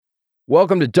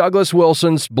Welcome to Douglas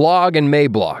Wilson's Blog and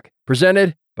Mablog,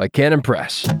 presented by Canon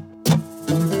Press.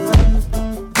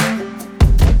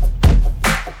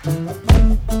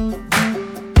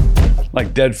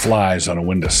 Like dead flies on a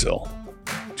windowsill.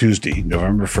 Tuesday,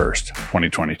 November 1st,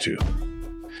 2022.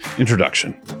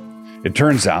 Introduction. It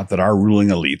turns out that our ruling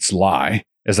elites lie,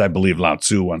 as I believe Lao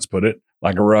Tzu once put it,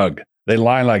 like a rug. They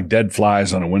lie like dead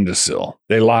flies on a windowsill.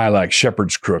 They lie like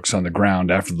shepherd's crooks on the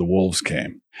ground after the wolves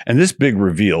came. And this big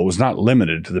reveal was not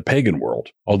limited to the pagan world,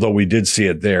 although we did see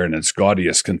it there in its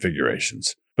gaudiest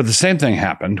configurations. But the same thing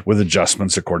happened, with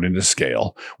adjustments according to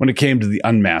scale, when it came to the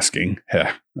unmasking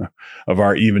of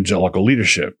our evangelical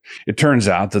leadership. It turns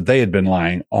out that they had been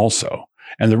lying also.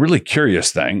 And the really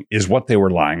curious thing is what they were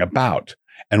lying about.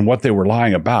 And what they were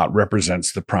lying about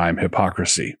represents the prime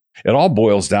hypocrisy. It all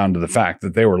boils down to the fact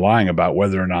that they were lying about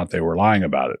whether or not they were lying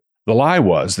about it. The lie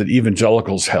was that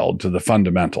evangelicals held to the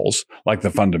fundamentals, like the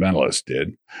fundamentalists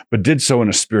did, but did so in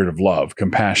a spirit of love,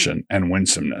 compassion, and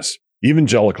winsomeness.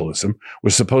 Evangelicalism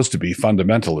was supposed to be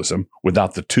fundamentalism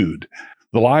without the tude.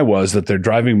 The lie was that their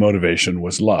driving motivation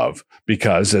was love,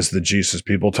 because, as the Jesus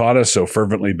people taught us so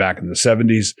fervently back in the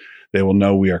 70s, they will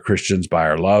know we are Christians by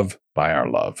our love, by our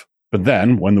love. But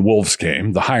then, when the wolves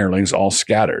came, the hirelings all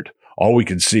scattered. All we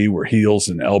could see were heels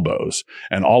and elbows,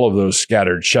 and all of those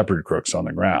scattered shepherd crooks on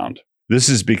the ground. This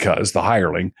is because the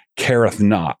hireling careth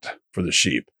not for the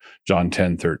sheep, John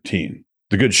 10:13.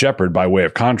 The good shepherd, by way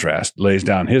of contrast, lays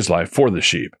down his life for the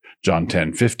sheep, John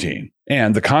 10:15.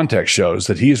 And the context shows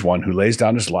that he is one who lays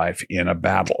down his life in a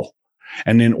battle.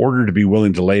 And in order to be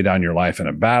willing to lay down your life in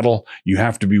a battle, you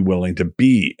have to be willing to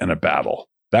be in a battle.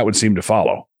 That would seem to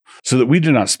follow. So that we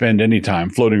do not spend any time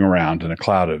floating around in a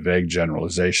cloud of vague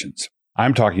generalizations.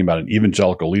 I'm talking about an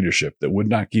evangelical leadership that would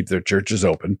not keep their churches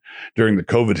open during the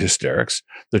COVID hysterics,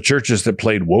 the churches that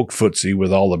played woke footsie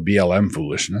with all the BLM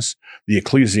foolishness, the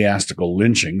ecclesiastical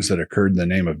lynchings that occurred in the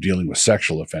name of dealing with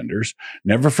sexual offenders,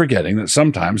 never forgetting that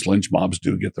sometimes lynch mobs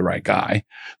do get the right guy,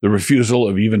 the refusal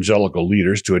of evangelical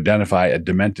leaders to identify a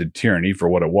demented tyranny for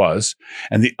what it was,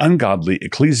 and the ungodly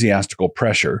ecclesiastical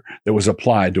pressure that was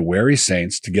applied to wary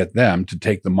saints to get them to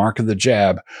take the mark of the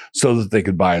jab so that they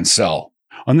could buy and sell.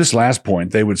 On this last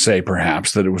point, they would say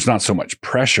perhaps that it was not so much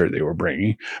pressure they were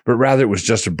bringing, but rather it was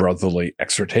just a brotherly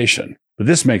exhortation. But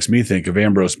this makes me think of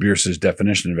Ambrose Bierce's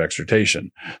definition of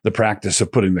exhortation, the practice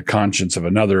of putting the conscience of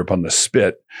another upon the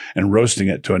spit and roasting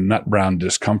it to a nut-brown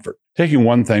discomfort. Taking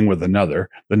one thing with another,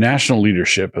 the national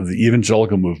leadership of the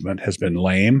evangelical movement has been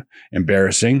lame,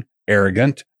 embarrassing,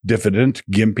 arrogant, diffident,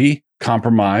 gimpy,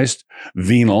 compromised,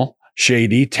 venal,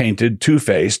 shady, tainted,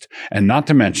 two-faced, and not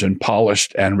to mention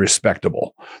polished and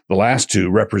respectable, the last two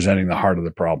representing the heart of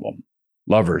the problem.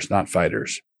 Lovers, not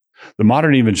fighters. The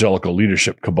modern evangelical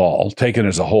leadership cabal, taken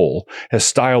as a whole, has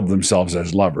styled themselves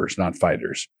as lovers, not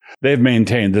fighters. They have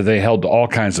maintained that they held to all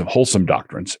kinds of wholesome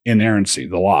doctrines, inerrancy,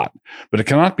 the lot, but it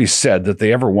cannot be said that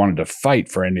they ever wanted to fight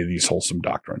for any of these wholesome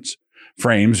doctrines.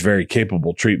 Frame's very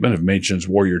capable treatment of Machen's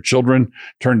warrior children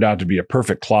turned out to be a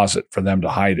perfect closet for them to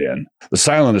hide in. The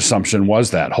silent assumption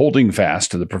was that holding fast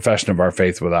to the profession of our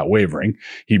faith without wavering,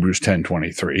 Hebrews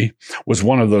 10:23, was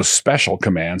one of those special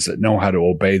commands that know how to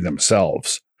obey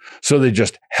themselves. So they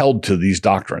just held to these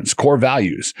doctrines, core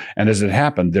values, and as it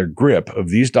happened, their grip of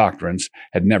these doctrines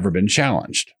had never been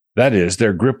challenged. That is,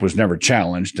 their grip was never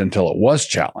challenged until it was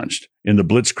challenged in the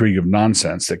blitzkrieg of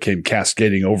nonsense that came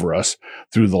cascading over us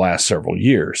through the last several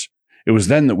years. It was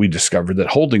then that we discovered that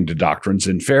holding to doctrines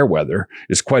in fair weather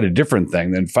is quite a different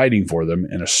thing than fighting for them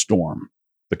in a storm.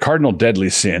 The cardinal deadly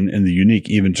sin in the unique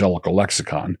evangelical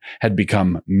lexicon had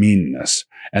become meanness,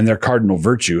 and their cardinal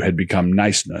virtue had become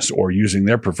niceness, or using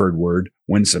their preferred word,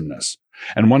 winsomeness.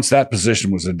 And once that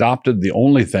position was adopted, the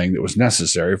only thing that was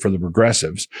necessary for the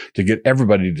progressives to get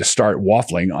everybody to start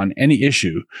waffling on any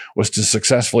issue was to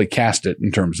successfully cast it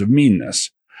in terms of meanness.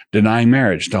 Denying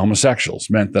marriage to homosexuals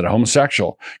meant that a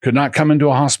homosexual could not come into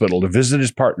a hospital to visit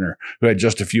his partner who had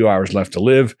just a few hours left to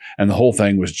live, and the whole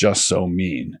thing was just so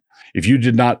mean. If you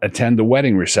did not attend the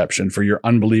wedding reception for your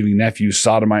unbelieving nephew's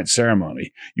sodomite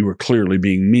ceremony, you were clearly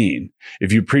being mean.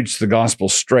 If you preached the gospel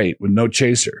straight with no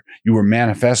chaser, you were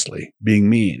manifestly being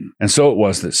mean. And so it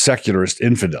was that secularist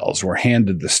infidels were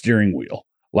handed the steering wheel.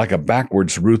 Like a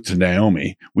backwards Ruth to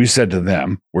Naomi, we said to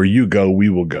them, "Where you go, we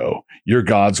will go. Your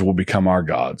gods will become our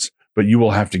gods. But you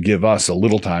will have to give us a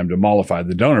little time to mollify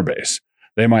the donor base.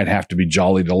 They might have to be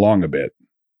jollied along a bit."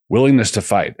 Willingness to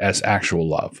fight as actual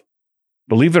love.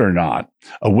 Believe it or not,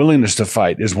 a willingness to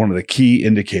fight is one of the key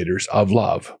indicators of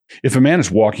love. If a man is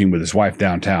walking with his wife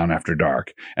downtown after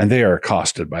dark and they are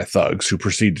accosted by thugs who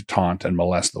proceed to taunt and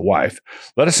molest the wife,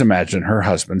 let us imagine her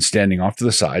husband standing off to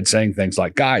the side saying things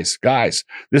like, guys,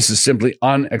 this is simply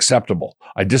unacceptable.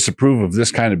 I disapprove of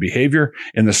this kind of behavior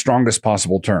in the strongest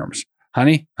possible terms.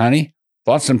 Honey,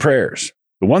 thoughts and prayers.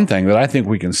 The one thing that I think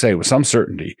we can say with some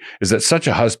certainty is that such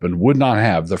a husband would not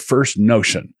have the first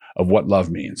notion of what love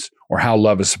means or how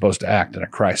love is supposed to act in a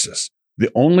crisis. The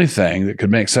only thing that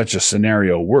could make such a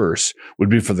scenario worse would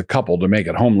be for the couple to make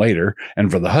it home later and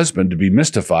for the husband to be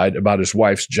mystified about his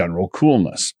wife's general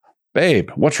coolness.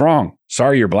 Babe, what's wrong?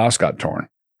 Sorry your blouse got torn.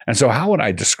 And so how would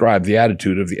I describe the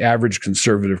attitude of the average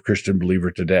conservative Christian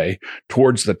believer today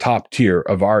towards the top tier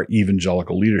of our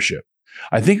evangelical leadership?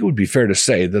 I think it would be fair to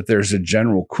say that there's a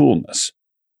general coolness,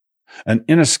 an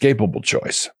inescapable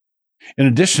choice. In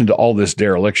addition to all this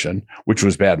dereliction, which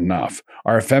was bad enough,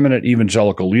 our effeminate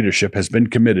evangelical leadership has been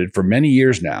committed for many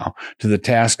years now to the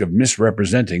task of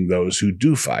misrepresenting those who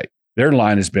do fight. Their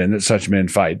line has been that such men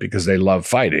fight because they love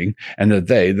fighting, and that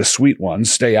they, the sweet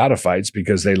ones, stay out of fights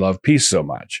because they love peace so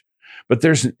much. But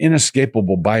there's an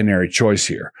inescapable binary choice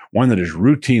here, one that is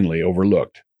routinely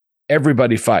overlooked.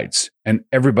 Everybody fights, and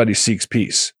everybody seeks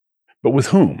peace. But with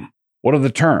whom? What are the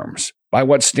terms? By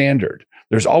what standard?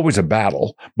 There's always a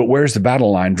battle, but where's the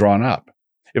battle line drawn up?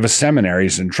 If a seminary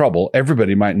is in trouble,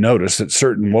 everybody might notice that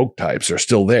certain woke types are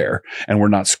still there, and we're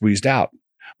not squeezed out.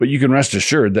 But you can rest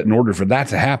assured that in order for that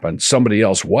to happen, somebody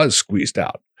else was squeezed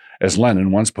out. As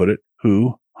Lenin once put it,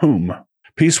 whom?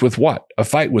 Peace with what? A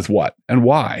fight with what? And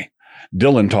why?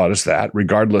 Dylan taught us that,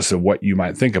 regardless of what you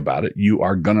might think about it, you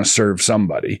are going to serve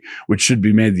somebody, which should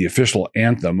be made the official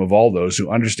anthem of all those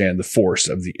who understand the force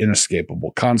of the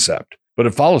inescapable concept. But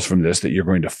it follows from this that you're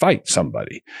going to fight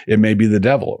somebody. It may be the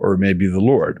devil or it may be the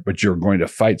Lord, but you're going to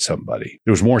fight somebody.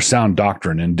 There was more sound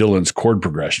doctrine in Dylan's chord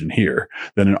progression here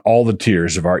than in all the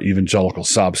tiers of our evangelical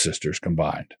sob sisters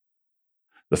combined.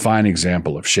 The fine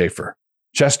example of Schaeffer.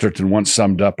 Chesterton once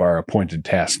summed up our appointed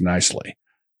task nicely.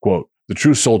 Quote, the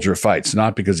true soldier fights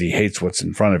not because he hates what's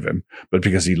in front of him, but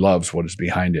because he loves what is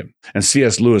behind him. And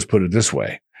C.S. Lewis put it this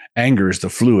way, anger is the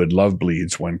fluid love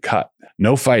bleeds when cut.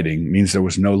 No fighting means there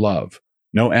was no love.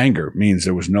 No anger means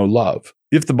there was no love.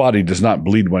 If the body does not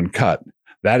bleed when cut,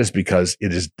 that is because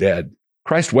it is dead.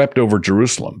 Christ wept over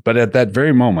Jerusalem, but at that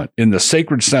very moment, in the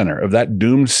sacred center of that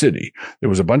doomed city, there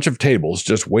was a bunch of tables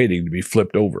just waiting to be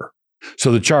flipped over.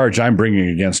 So the charge I'm bringing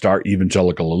against our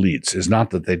evangelical elites is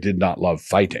not that they did not love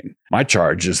fighting. My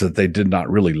charge is that they did not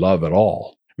really love at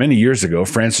all. Many years ago,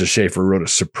 Francis Schaeffer wrote a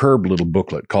superb little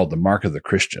booklet called The Mark of the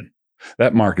Christian.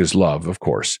 That mark is love, of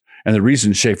course. And the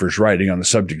reason Schaeffer's writing on the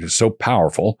subject is so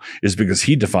powerful is because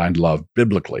he defined love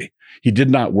biblically. He did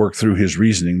not work through his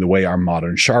reasoning the way our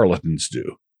modern charlatans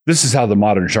do. This is how the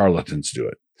modern charlatans do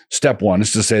it. Step 1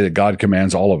 is to say that God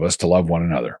commands all of us to love one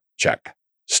another. Check.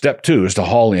 Step 2 is to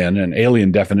haul in an alien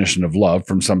definition of love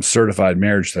from some certified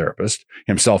marriage therapist,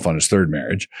 himself on his third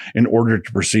marriage, in order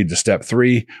to proceed to step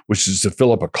 3, which is to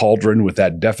fill up a cauldron with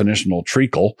that definitional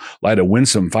treacle, light a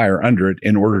winsome fire under it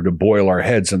in order to boil our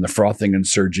heads in the frothing and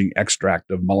surging extract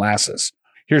of molasses.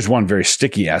 Here's one very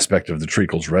sticky aspect of the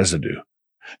treacle's residue.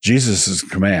 Jesus'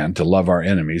 command to love our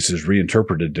enemies is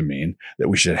reinterpreted to mean that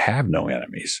we should have no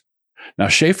enemies. Now,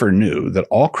 Schaeffer knew that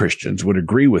all Christians would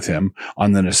agree with him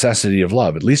on the necessity of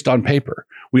love, at least on paper.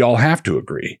 We all have to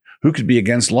agree. Who could be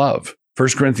against love? 1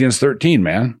 Corinthians 13,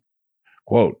 man.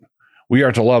 Quote, we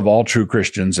are to love all true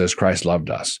Christians as Christ loved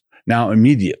us. Now,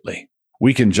 immediately,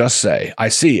 we can just say, I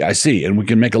see, and we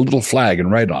can make a little flag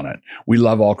and write on it. We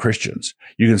love all Christians.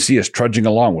 You can see us trudging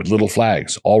along with little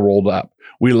flags all rolled up.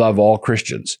 We love all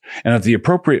Christians. And at the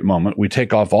appropriate moment, we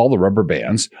take off all the rubber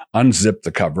bands, unzip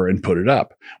the cover, and put it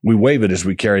up. We wave it as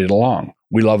we carry it along.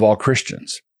 We love all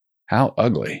Christians. How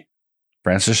ugly.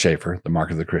 Francis Schaeffer, The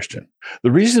Mark of the Christian. The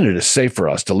reason it is safe for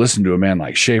us to listen to a man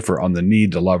like Schaeffer on the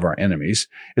need to love our enemies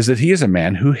is that he is a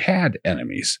man who had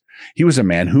enemies. He was a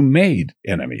man who made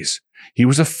enemies. He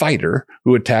was a fighter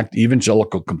who attacked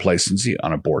evangelical complacency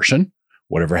on abortion,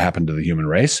 whatever happened to the human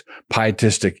race,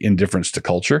 pietistic indifference to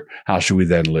culture, how should we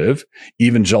then live,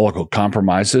 evangelical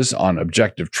compromises on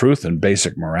objective truth and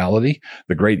basic morality,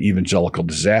 the great evangelical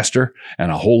disaster,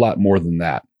 and a whole lot more than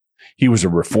that. He was a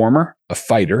reformer, a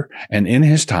fighter, and in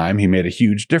his time, he made a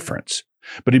huge difference.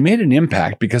 But he made an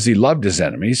impact because he loved his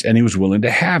enemies and he was willing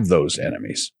to have those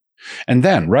enemies. And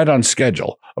then, right on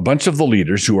schedule, a bunch of the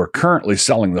leaders who are currently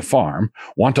selling the farm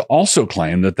want to also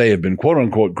claim that they have been, quote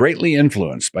unquote, greatly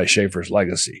influenced by Schaeffer's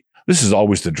legacy. This is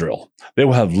always the drill. They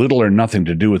will have little or nothing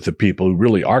to do with the people who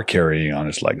really are carrying on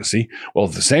his legacy, while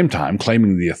at the same time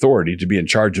claiming the authority to be in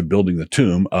charge of building the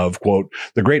tomb of, quote,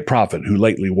 the great prophet who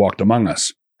lately walked among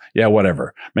us. Yeah,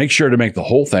 whatever. Make sure to make the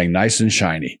whole thing nice and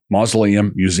shiny.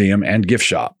 Mausoleum, museum, and gift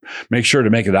shop. Make sure to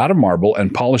make it out of marble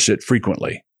and polish it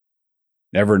frequently.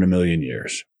 Never in a million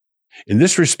years. In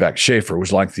this respect, Schaeffer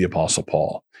was like the Apostle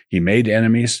Paul. He made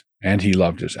enemies, and he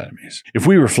loved his enemies. If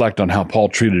we reflect on how Paul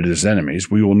treated his enemies,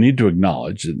 we will need to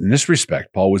acknowledge that in this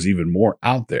respect, Paul was even more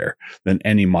out there than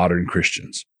any modern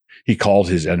Christians. He called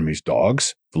his enemies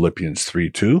dogs, Philippians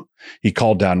 3:2. He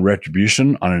called down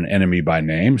retribution on an enemy by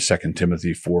name, 2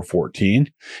 Timothy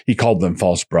 4:14. He called them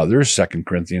false brothers, 2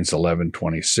 Corinthians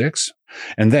 11:26.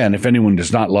 And then, if anyone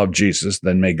does not love Jesus,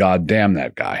 then may God damn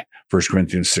that guy, 1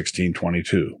 Corinthians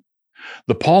 16:22.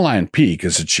 The Pauline peak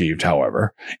is achieved,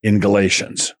 however, in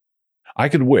Galatians. I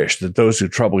could wish that those who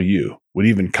trouble you would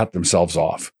even cut themselves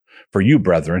off. For you,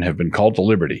 brethren, have been called to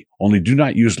liberty. Only do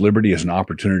not use liberty as an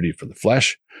opportunity for the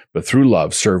flesh, but through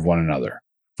love serve one another.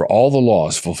 For all the law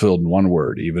is fulfilled in one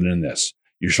word, even in this,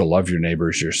 you shall love your neighbor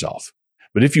as yourself.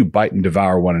 But if you bite and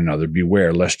devour one another,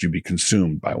 beware lest you be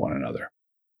consumed by one another.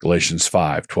 Galatians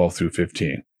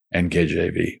 5:12-15,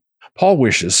 NKJV. Paul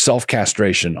wishes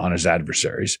self-castration on his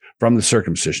adversaries from the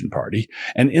circumcision party,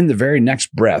 and in the very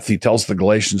next breath, he tells the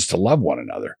Galatians to love one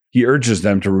another. He urges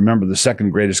them to remember the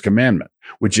second greatest commandment,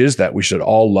 which is that we should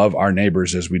all love our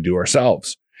neighbors as we do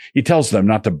ourselves. He tells them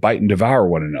not to bite and devour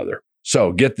one another.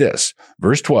 So, get this.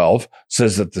 Verse 12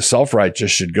 says that the self-righteous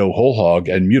should go whole hog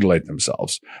and mutilate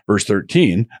themselves. Verse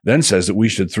 13 then says that we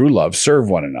should, through love, serve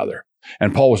one another.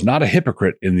 And Paul was not a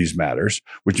hypocrite in these matters,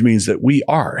 which means that we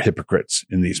are hypocrites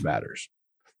in these matters.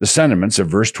 The sentiments of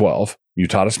verse 12,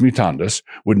 mutatis mutandis,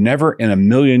 would never in a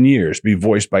million years be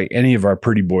voiced by any of our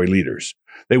pretty boy leaders.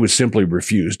 They would simply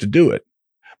refuse to do it.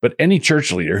 But any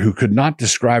church leader who could not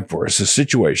describe for us a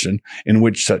situation in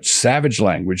which such savage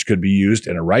language could be used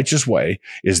in a righteous way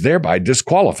is thereby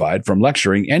disqualified from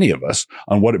lecturing any of us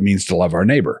on what it means to love our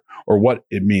neighbor or what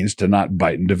it means to not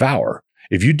bite and devour.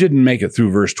 If you didn't make it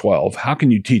through verse 12, how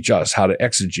can you teach us how to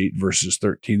exegete verses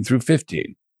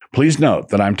 13-15? Please note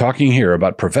that I'm talking here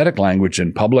about prophetic language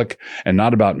in public and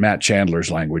not about Matt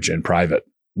Chandler's language in private.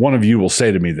 One of you will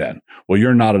say to me then, well,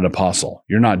 you're not an apostle.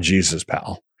 You're not Jesus,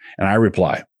 pal. And I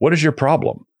reply, what is your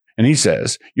problem? And he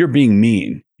says, you're being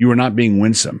mean. You are not being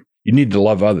winsome. You need to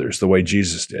love others the way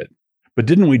Jesus did. But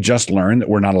didn't we just learn that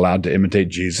we're not allowed to imitate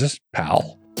Jesus,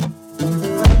 pal?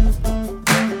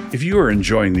 If you are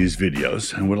enjoying these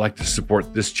videos and would like to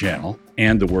support this channel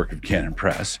and the work of Canon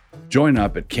Press, join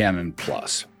up at Canon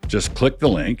Plus. Just click the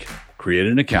link, create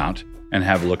an account, and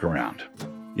have a look around.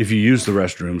 If you use the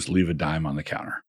restrooms, leave a dime on the counter.